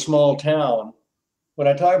going into a small town, when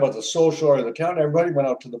I talk about the social order of the town, everybody went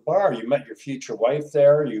out to the bar. You met your future wife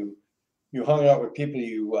there. You hung out with people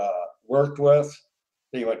you worked with,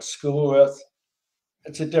 that you went to school with.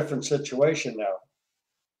 It's a different situation now.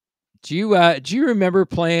 Do you remember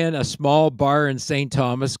playing a small bar in St.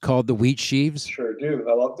 Thomas called the Wheat Sheaves? Sure do.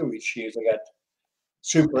 I love the Wheat Sheaves. I got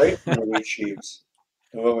Super 8 from the Wheat Sheaves.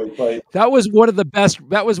 And when we played, That was one of the best.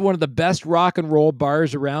 That was one of the best rock and roll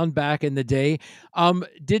bars around back in the day.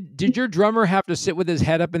 Did your drummer have to sit with his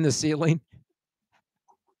head up in the ceiling?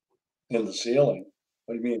 in the ceiling.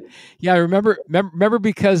 What do you mean? Yeah, I remember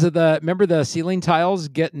because of the ceiling tiles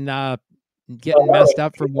getting Oh, messed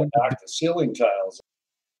up from people one. knocked the ceiling tiles.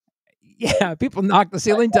 Yeah, people knocked the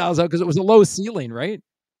ceiling tiles out because it was a low ceiling, right?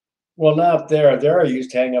 Well, not there. There I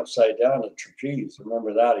used to hang upside down at trapeze.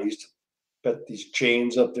 Remember that? I used to put these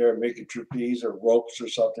chains up there and make a trapeze or ropes or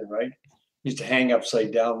something, right? Used to hang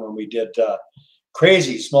upside down when we did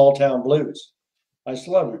Crazy Small Town Blues. I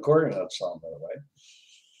still have a recording of that song, by the way.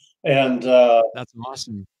 And That's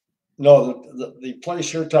awesome. no, the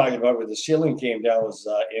place you're talking about where the ceiling came down was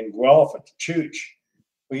in Guelph at the Chooch.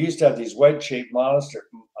 We used to have these wedge-shaped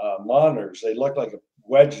monitors. They looked like a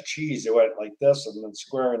wedge of cheese. They went like this and then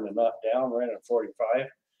squaring the nut down right at 45.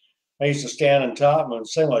 I used to stand on top and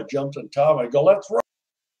same. I jumped on top. I'd go, let's rock,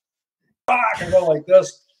 and go like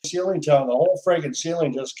this. Ceiling town, the whole friggin'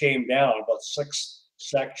 ceiling just came down, about 6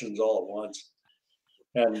 sections all at once.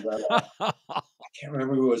 And I can't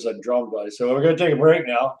remember who was on drum, but I said, well, we're going to take a break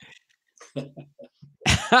now.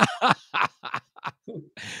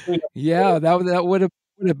 Yeah, that would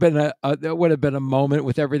have been a moment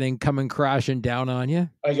with everything coming crashing down on you.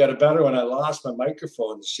 I got a better one. I lost my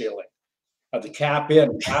microphone in the ceiling. The cap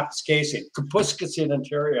in, cap's casing, Kapuskis in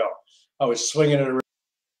Ontario. I was swinging it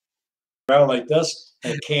around like this,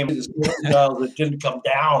 and it came to the ceiling tiles. It didn't come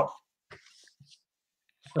down.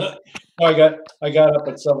 I got up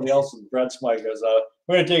at somebody else's Brent's mic. Goes,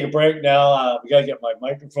 we're gonna take a break now. We gotta get my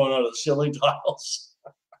microphone out of the ceiling tiles.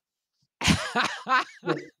 That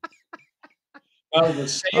was the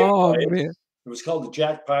same. Oh place. man! It was called the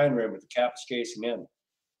Jack Pine Room with the cap's casing in.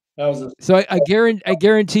 That was So I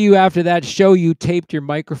guarantee you after that show you taped your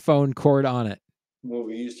microphone cord on it. well,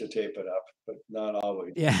 we used to tape it up, but not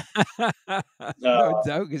always. Yeah, no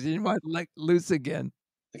doubt, because you didn't want to let loose again.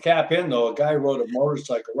 The cap in though, a guy rode a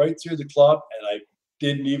motorcycle right through the club, and I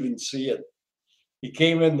didn't even see it. He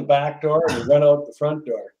came in the back door and he went out the front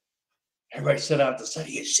door. Everybody said out the side,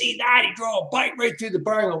 "You see that? He drove a bike right through the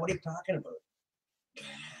bar." I go, what are you talking about?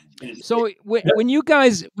 So when you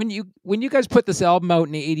guys put this album out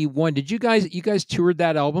in '81, did you guys toured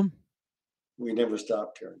that album? We never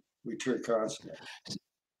stopped touring. We toured constantly.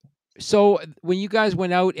 So when you guys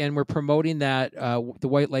went out and were promoting that the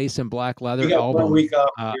White Lace and Black Leather We got album, 1 week off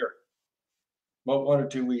a year. About 1 or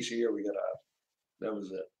 2 weeks a year we got off. That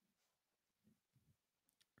was it.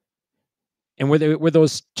 and were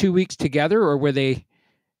those 2 weeks together, or were they?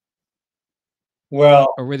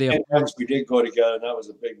 Well, Or were they? sometimes we did go together, and that was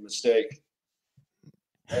a big mistake.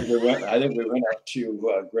 And I think we went up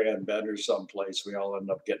to Grand Bend or someplace. We all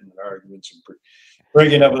ended up getting in arguments and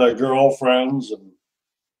breaking up with our girlfriends. And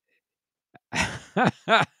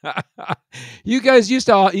you guys used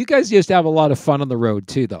to have a lot of fun on the road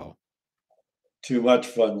too, though. too much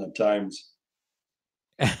fun at times.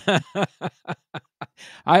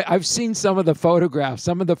 I've seen some of the photographs.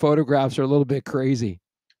 Some of the photographs are a little bit crazy.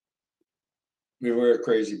 We were a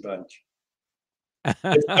crazy bunch.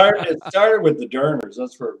 It started with the Durners.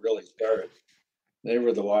 That's where it really started. They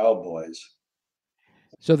were the Wild Boys.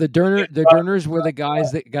 So the Durners were the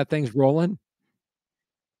guys that got things rolling.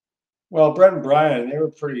 Well, Brent and Brian, they were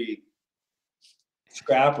pretty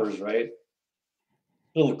scrappers, right?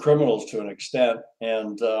 Little criminals to an extent.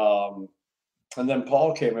 And then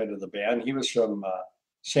Paul came into the band. He was from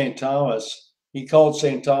St. Thomas. He called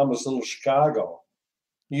St. Thomas Little Chicago.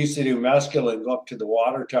 He used to do mescaline, go up to the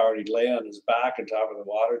water tower, and he'd lay on his back on top of the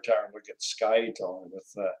water tower and look at the sky, he told me,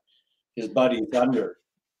 with his buddy Thunder.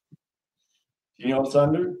 Do you know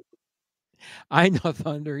Thunder? I know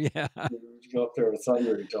Thunder, yeah. You go up there with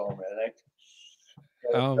Thunder, he told me, I think.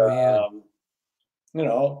 Oh, man. You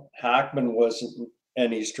know, Hackman wasn't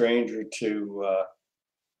any stranger to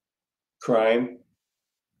crime.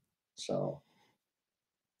 So.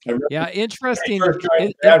 Yeah, interesting.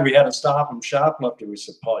 Dad, we had to stop him shoplifting. We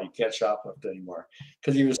said, Paul, you can't shoplift anymore.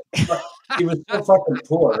 Because he was so fucking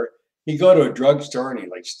poor. He'd go to a drugstore and he'd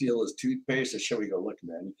like steal his toothpaste and shit. We go, look,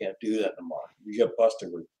 man, you can't do that anymore. You get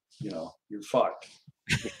busted with you're fucked.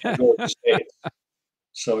 You can't go to the States.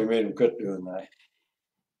 So we made him quit doing that.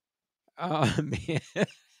 Oh man.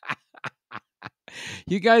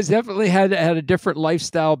 You guys definitely had a different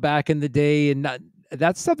lifestyle back in the day, and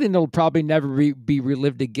that's something that'll probably never be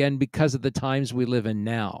relived again because of the times we live in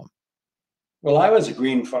now. Well, I was a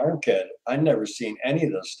green farm kid. I'd never seen any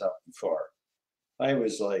of this stuff before. I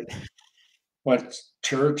was like, went to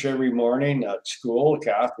church every morning at school,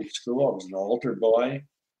 Catholic school. I was an altar boy.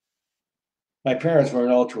 My parents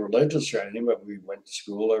weren't ultra religious or anything, but we went to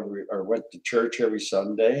school or went to church every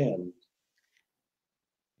Sunday and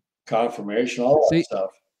confirmation, all that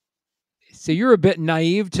stuff. So you're a bit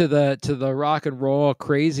naive to the rock and roll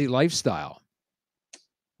crazy lifestyle.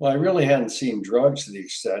 Well, I really hadn't seen drugs to the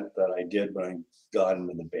extent that I did when I got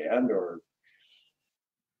into the band, or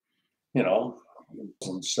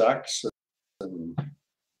some sex and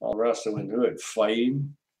all the rest of it.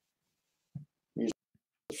 Fighting. We used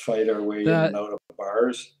to fight our way in and out of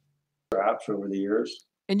bars, perhaps over the years.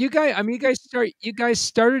 And you guys, I mean, you guys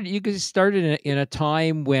started in a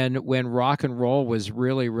time when rock and roll was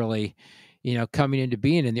really, really, coming into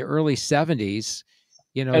being in the early 70s.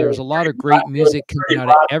 There was a lot of great music coming out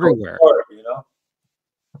of everywhere.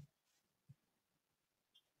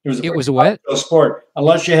 It was a what? Sport,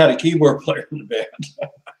 unless you had a keyboard player in the band.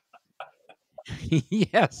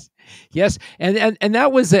 Yes, and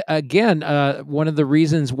that was again one of the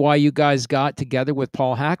reasons why you guys got together with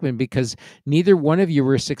Paul Hackman, because neither one of you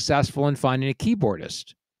were successful in finding a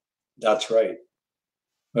keyboardist. That's right.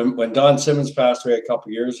 When Don Simmons passed away a couple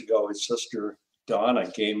of years ago, his sister Donna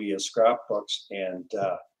gave me his scrapbooks, and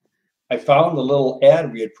I found the little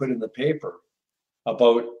ad we had put in the paper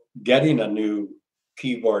about getting a new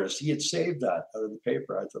keyboardist. He had saved that out of the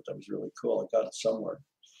paper. I thought that was really cool. I got it somewhere.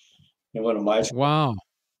 And one of my wow.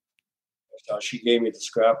 She gave me the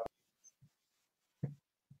scrap.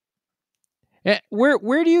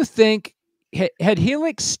 Where do you think, had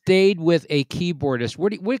HELIX stayed with a keyboardist,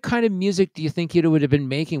 what kind of music do you think you would have been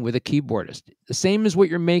making with a keyboardist? The same as what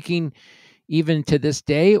you're making even to this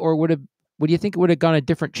day, or would you think it would have gone a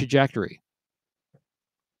different trajectory?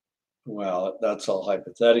 Well, that's all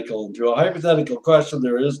hypothetical. And to a hypothetical question,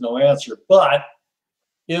 there is no answer. But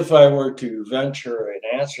if I were to venture an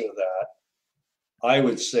answer to that, I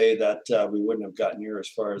would say that we wouldn't have gotten near as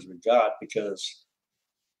far as we got, because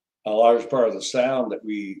a large part of the sound that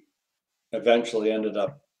we eventually ended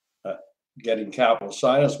up getting Capital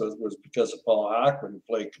Sinus with was because of Paul Hackman, who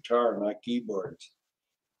played guitar, not keyboards.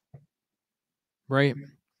 Right.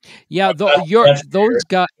 Yeah. Those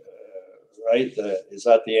guys. Right. Is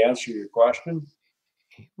that the answer to your question?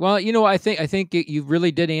 Well, I think you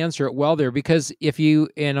really did answer it well there, because if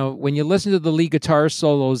when you listen to the lead guitar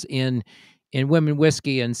solos in Women,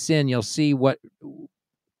 Whiskey, and Sin, you'll see what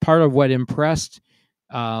part of what impressed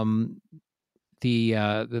the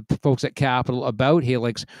folks at Capitol about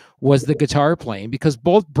HELIX was the guitar playing, because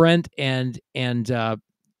both Brent and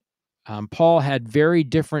Paul had very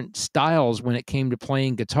different styles when it came to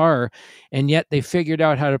playing guitar, and yet they figured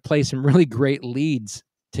out how to play some really great leads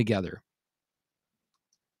together.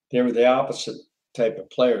 They were the opposite type of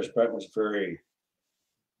players. Brent was very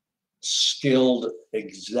skilled,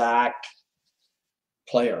 exact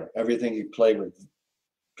player. Everything he played with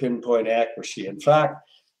pinpoint accuracy. In fact,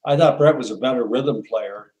 I thought Brent was a better rhythm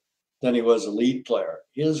player than he was a lead player.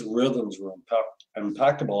 His rhythms were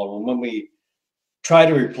impeccable. And when we tried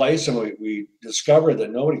to replace him, we discovered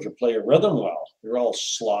that nobody could play a rhythm well. They were all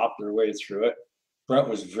slopped their way through it. Brent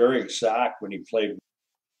was very exact when he played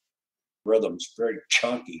rhythms, very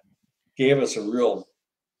chunky. Gave us a real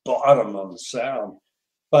bottom on the sound.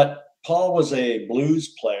 But Paul was a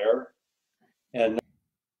blues player, and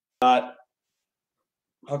not,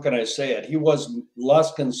 how can I say it? He was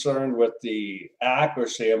less concerned with the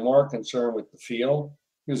accuracy and more concerned with the feel.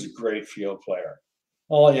 He was a great feel player.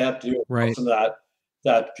 All you have to do is listen to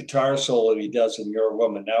that guitar solo he does in You're a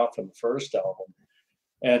Woman Now from the first album.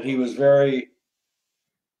 And he was very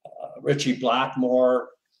Richie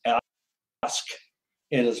Blackmore-esque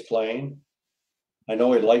in his playing. I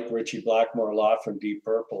know he liked Richie Blackmore a lot from Deep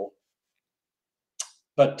Purple.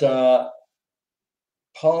 But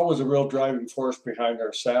Paul was a real driving force behind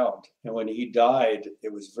our sound. And when he died,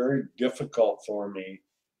 it was very difficult for me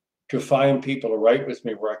to find people to write with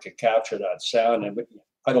me where I could capture that sound. And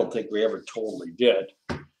I don't think we ever totally did,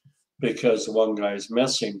 because the one guy's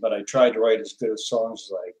missing. But I tried to write as good as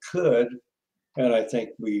songs as I could, and I think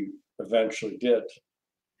we eventually did.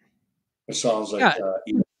 With songs like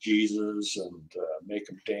Eat Jesus and Make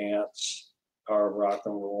 'Em Dance, Power of Rock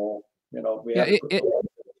and Roll. We had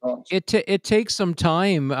It takes some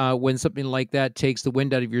time when something like that takes the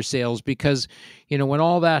wind out of your sails, because when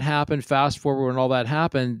all that happened, fast forward, when all that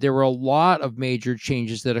happened, there were a lot of major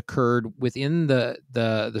changes that occurred within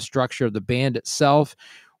the structure of the band itself,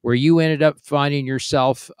 where you ended up finding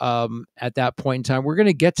yourself at that point in time. We're going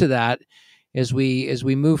to get to that as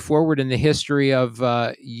we move forward in the history of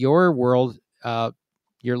your world,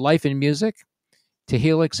 your life in music, to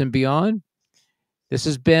HELIX and beyond. This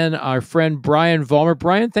has been our friend Brian Vollmer.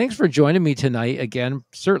 Brian, thanks for joining me tonight again.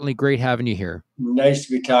 Certainly great having you here. Nice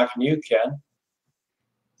to be talking to you, Ken.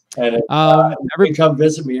 And you can come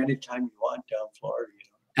visit me anytime you want down in Florida.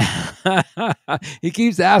 He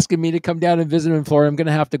keeps asking me to come down and visit him in Florida. I'm going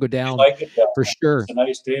to have to go down, for sure. It's a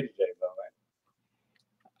nice day today,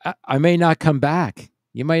 though. I may not come back.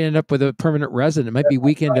 You might end up with a permanent resident. It might be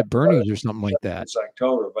weekend at Bernie's or something like that. It's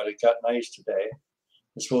October, but it got nice today.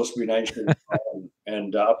 It's supposed to be nice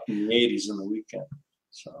and up in the 80s on the weekend.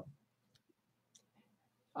 So,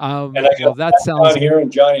 and that sounds down here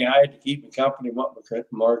in Johnny Hyde to keep me company. What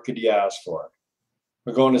more could you ask for?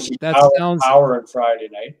 We're going to see Power on Friday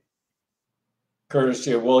night,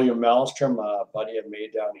 courtesy of William Malmstrom, a buddy I've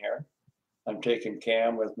made down here. I'm taking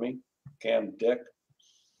Cam with me, Cam Dick.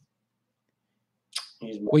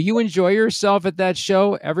 Will you enjoy yourself at that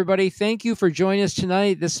show? Everybody, thank you for joining us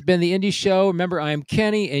tonight. This has been the Indie Show. Remember, I am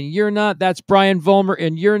Kenny, and you're not. That's Brian Vollmer,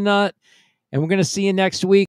 and you're not. And we're going to see you next week.